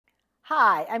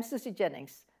Hi, I'm Susie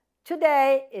Jennings.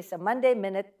 Today is a Monday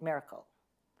Minute Miracle.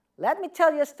 Let me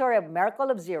tell you a story of miracle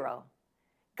of zero.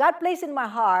 God placed in my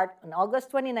heart on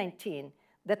August 2019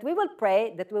 that we will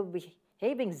pray that we'll be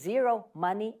having zero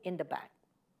money in the bank.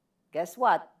 Guess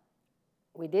what?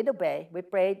 We did obey. We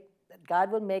prayed that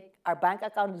God will make our bank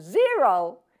account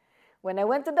zero. When I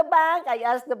went to the bank, I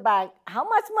asked the bank, how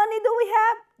much money do we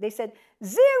have? They said,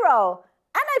 zero.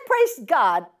 And I praised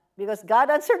God because God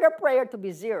answered our prayer to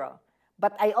be zero.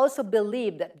 But I also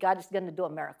believe that God is going to do a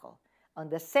miracle. On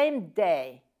the same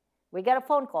day, we got a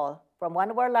phone call from one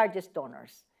of our largest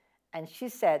donors. And she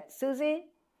said, Susie,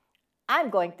 I'm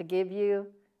going to give you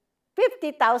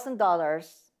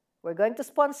 $50,000. We're going to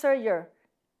sponsor your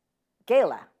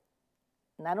gala.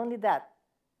 Not only that,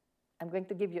 I'm going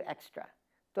to give you extra,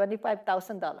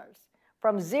 $25,000.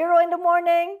 From zero in the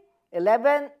morning,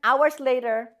 11 hours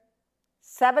later,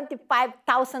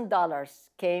 $75,000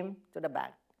 came to the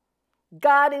bank.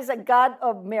 God is a God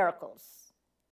of miracles.